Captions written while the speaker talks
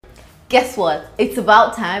Guess what? It's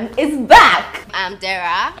about time. It's back. I'm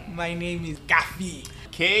Darerah. My name is Gaffy.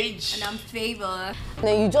 Kage. And I'm Fhavor.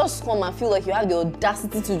 Then you just come and feel like you have the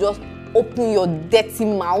audacity to just open your dirty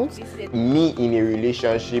mouth. Me in a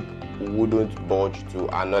relationship wouldn't budge to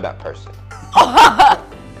another person.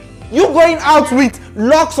 You going out with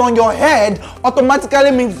locks on your head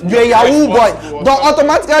automatically means you're a Yahoo boy. That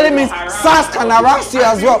automatically means SARS can harass you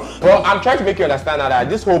as well. Well, I'm trying to make you understand now that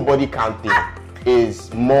this whole body count thing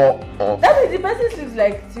is more of... That means the person sleeps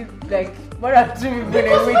like more than 2 people in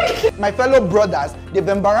a week. My fellow brothers, they've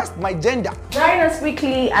embarrassed my gender. Join us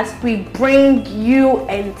weekly as we bring you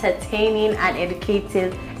entertaining and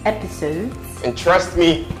educative episodes. And trust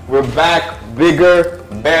me, we're back bigger,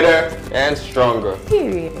 better, and stronger.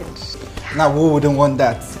 Period. Now, who wouldn't want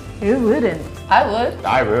that? Who wouldn't? I would.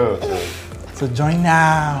 I will too. So join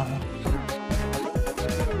now.